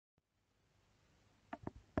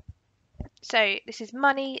So this is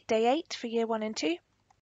money day 8 for year 1 and 2.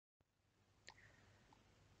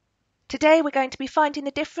 Today we're going to be finding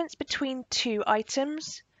the difference between two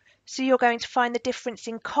items. So you're going to find the difference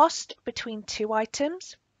in cost between two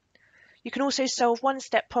items. You can also solve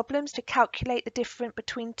one-step problems to calculate the difference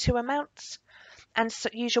between two amounts and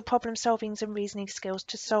use your problem solving and reasoning skills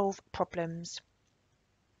to solve problems.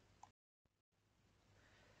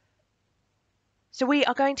 So we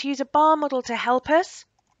are going to use a bar model to help us.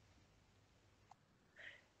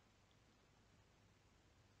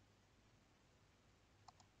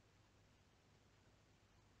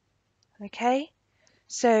 Okay,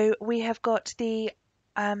 so we have got we've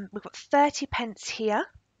got 30 pence here,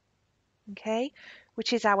 okay,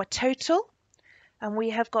 which is our total, and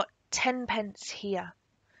we have got 10 pence here.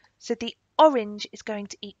 So the orange is going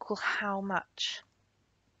to equal how much?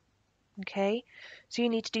 Okay, so you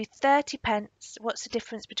need to do 30 pence. What's the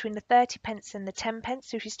difference between the 30 pence and the 10 pence?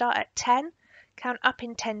 So if you start at 10, count up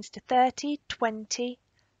in tens to 30, 20,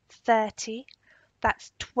 30,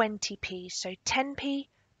 that's 20p. So 10p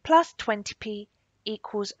plus 20p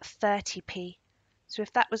equals 30p. So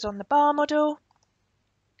if that was on the bar model,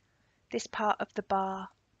 this part of the bar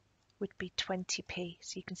would be 20p.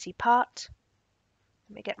 So you can see part.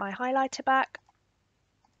 Let me get my highlighter back.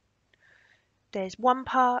 There's one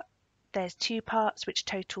part, there's two parts which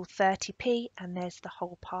total 30p, and there's the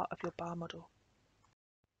whole part of your bar model.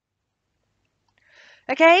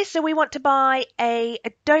 Okay, so we want to buy a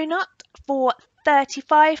donut for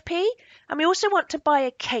 35p, and we also want to buy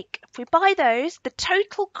a cake. If we buy those, the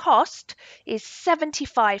total cost is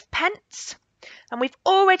 75 pence, and we've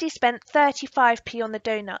already spent 35p on the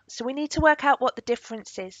donut, so we need to work out what the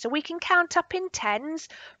difference is. So we can count up in tens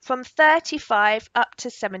from 35 up to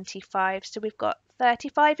 75. So we've got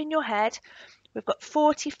 35 in your head, we've got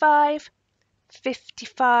 45,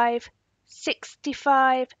 55,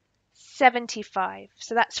 65, 75.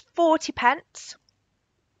 So that's 40 pence.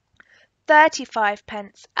 35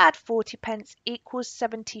 pence add 40 pence equals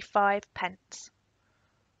 75 pence.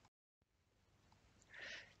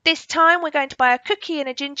 This time we're going to buy a cookie and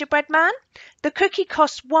a gingerbread man. The cookie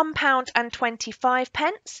costs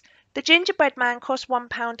 £1.25. The gingerbread man costs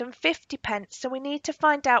 £1.50. So we need to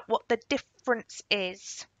find out what the difference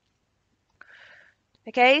is.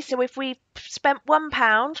 Okay, so if we spent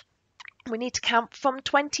 £1, we need to count from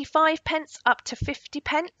 25 pence up to 50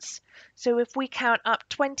 pence. So if we count up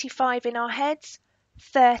 25 in our heads,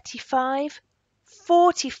 35,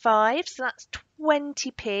 45, so that's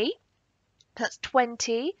 20p. That's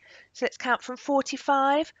 20. So let's count from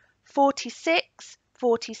 45, 46,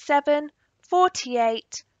 47,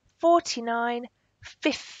 48, 49,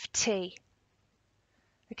 50.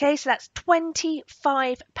 Okay, so that's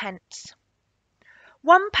 25 pence.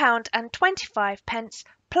 £1.25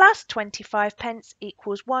 plus 25 pence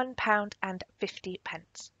equals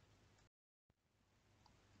 £1.50.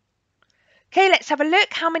 Okay, let's have a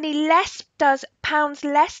look. How many pounds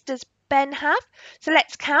less does Ben have? So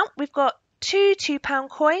let's count. We've got two £2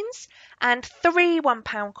 coins and three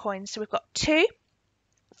 £1 coins. So we've got 2,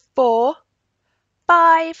 4,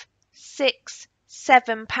 5, 6,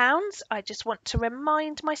 £7. I just want to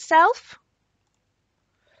remind myself.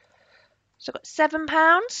 So I've got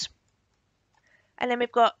 £7. And then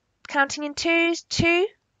we've got, counting in twos, 2,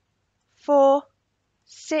 4,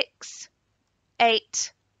 6,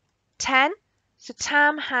 8, 10. So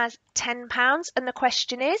Tam has £10. And the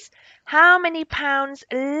question is, how many pounds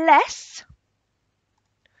less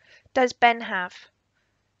does Ben have?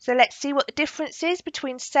 So let's see what the difference is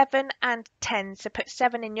between 7 and 10. So put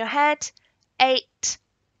 7 in your head, 8,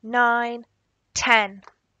 9, 10.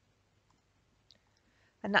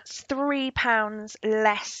 And that's £3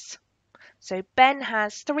 less. So Ben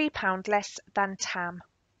has £3 less than Tam.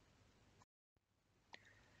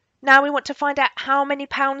 Now we want to find out how many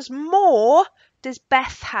pounds more does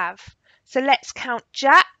Beth have. So let's count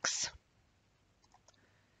Jack's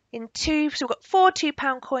in two. So we've got 4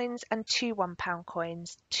 £2 coins and 2 £1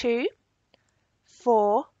 coins. 2,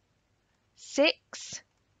 4, 6,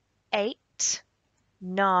 8,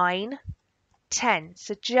 9, 10.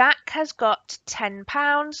 So Jack has got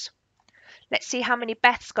 £10. Let's see how many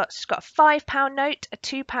Beth's got. She's got a £5 note, a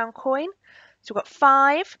 £2 coin. So we've got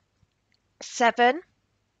 5, 7,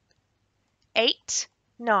 8,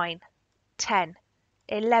 9, 10,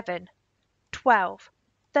 11, 12,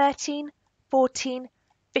 13, 14,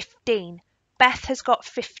 15. Beth has got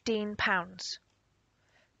 £15.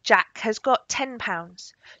 Jack has got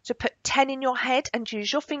 £10. So put 10 in your head and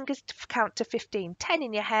use your fingers to count to 15. 10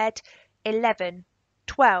 in your head, 11,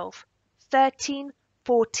 12, 13,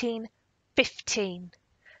 14, 15.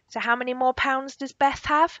 So how many more pounds does Beth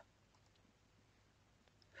have?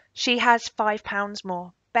 She has £5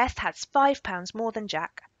 more. Beth has £5 more than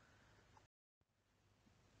Jack.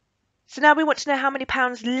 So now we want to know how many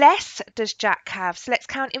pounds less does Jack have. So let's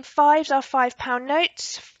count in fives, our £5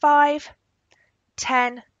 notes. 5,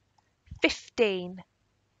 10, 15,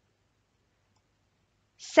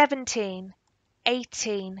 17,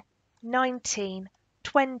 18, 19,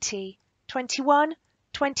 20, 21,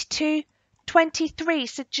 22, 23.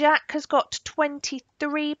 So Jack has got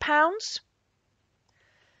 £23.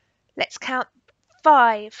 Let's count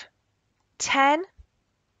 5, 10,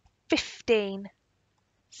 15,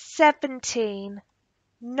 17,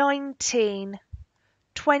 19,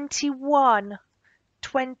 21,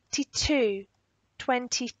 22,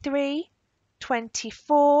 23,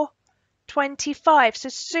 24, 25. So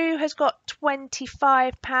Sue has got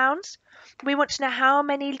 £25. We want to know how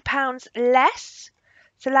many pounds less.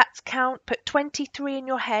 So let's count. Put 23 in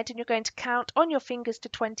your head and you're going to count on your fingers to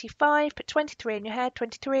 25. Put 23 in your head.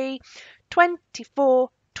 23, 24,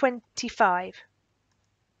 25.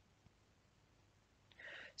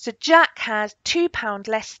 So Jack has £2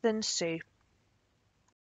 less than Sue.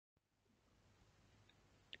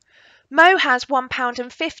 Mo has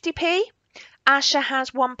 £1.50p. Asher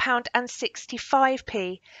has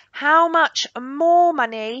 £1.65p. How much more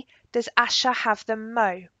money does Asher have than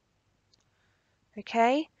Mo?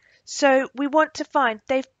 Okay, so we want to find,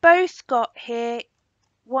 they've both got here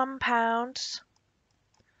 £1.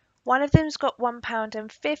 One of them's got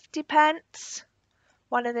 £1.50.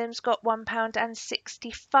 One of them's got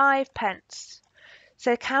 £1.65.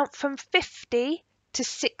 So count from 50 to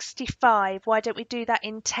 65. Why don't we do that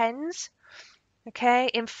in tens? Okay,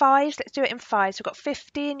 in fives, let's do it in fives. We've got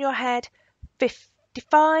 50 in your head,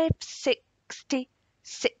 55, 60,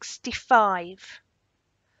 65.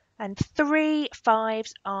 And 3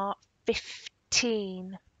 fives are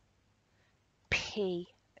 15p.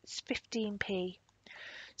 It's 15p.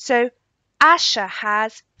 So Asher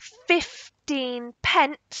has 15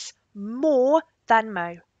 pence more than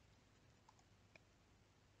Mo.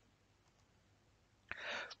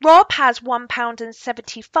 Rob has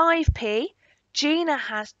 £1.75p. Gina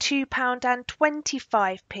has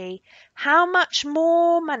 £2.25p. How much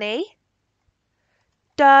more money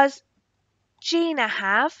does Gina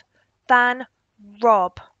have than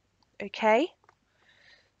Rob? Okay,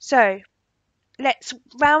 so let's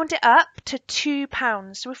round it up to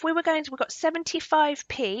 £2. So if we were we've got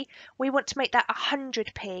 75p, we want to make that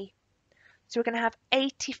 100p. So we're going to have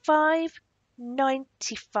 85,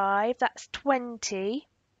 95, that's 20.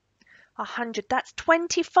 100, that's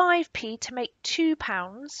 25p to make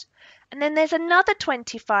 £2. And then there's another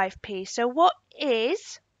 25p. So what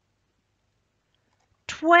is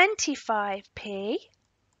 25p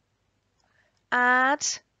add,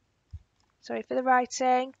 sorry for the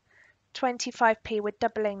writing, 25p, we're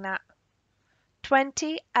doubling that.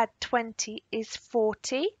 20 add 20 is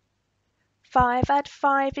 40. 5 add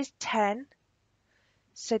 5 is 10.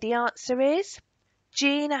 So the answer is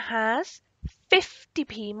Gina has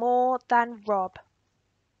 50p more than Rob.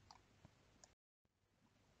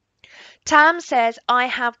 Tam says, I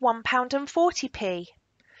have £1.40p.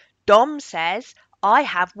 Dom says, I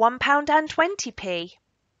have £1.20p.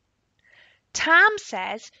 Tam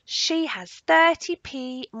says she has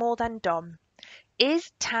 30p more than Dom.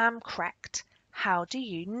 Is Tam correct? How do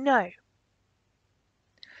you know?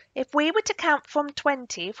 If we were to count from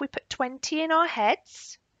 20, if we put 20 in our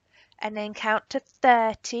heads and then count to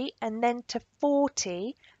 30 and then to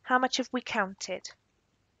 40, how much have we counted?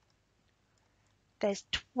 There's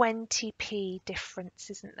 20p difference,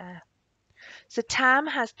 isn't there? So Tam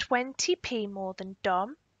has 20p more than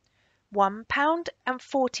Dom.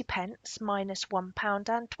 £1.40 minus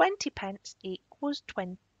 £1.20 equals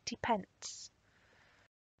 20p.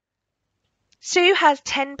 Sue has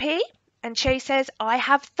 10p and Che says, I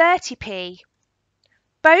have 30p.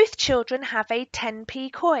 Both children have a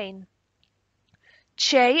 10p coin.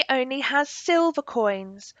 Che only has silver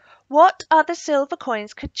coins. What other silver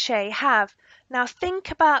coins could Che have? Now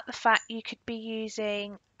think about the fact you could be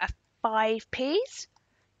using a 5p's.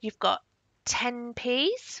 You've got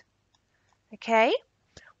 10p's. Okay,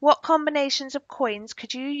 what combinations of coins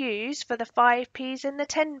could you use for the 5p's and the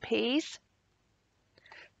 10p's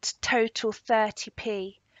to total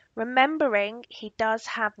 30p? Remembering he does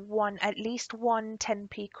have at least one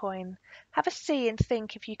 10p coin. Have a see and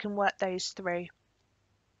think if you can work those through.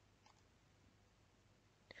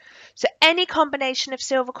 So any combination of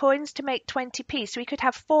silver coins to make 20p. So we could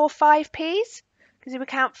have 4 5p's, because we would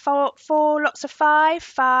count four lots of 5,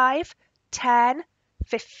 5, 10,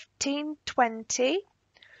 15, 20.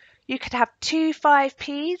 You could have 2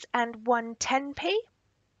 5p's and 1 10p.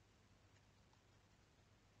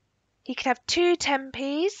 He could have 2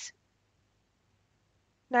 10p's.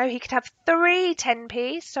 No, he could have 3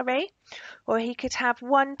 10p's, sorry. Or he could have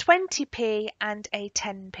 1 20p and a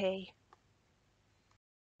 10p.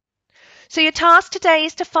 So your task today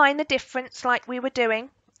is to find the difference like we were doing.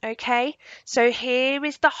 Okay, so here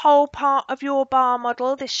is the whole part of your bar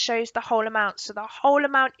model. This shows the whole amount. So the whole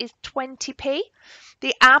amount is 20p.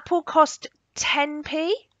 The apple cost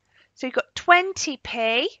 10p. So you've got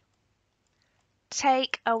 20p.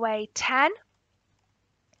 Take away 10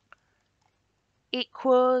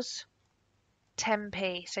 equals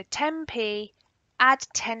 10p. So 10p add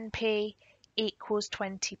 10p equals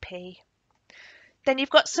 20p. Then you've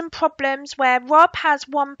got some problems where Rob has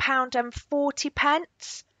 £1 and 40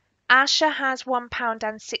 pence. Asher has £1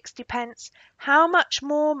 and 60 pence. How much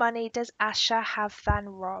more money does Asher have than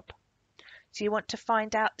Rob? So you want to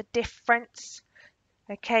find out the difference.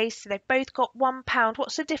 Okay, so they've both got £1.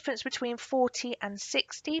 What's the difference between 40 and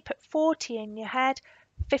 60? Put 40 in your head.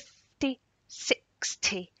 50,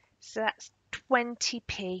 60. So that's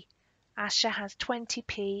 20p. Asher has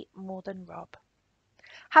 20p more than Rob.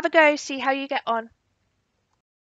 Have a go, see how you get on.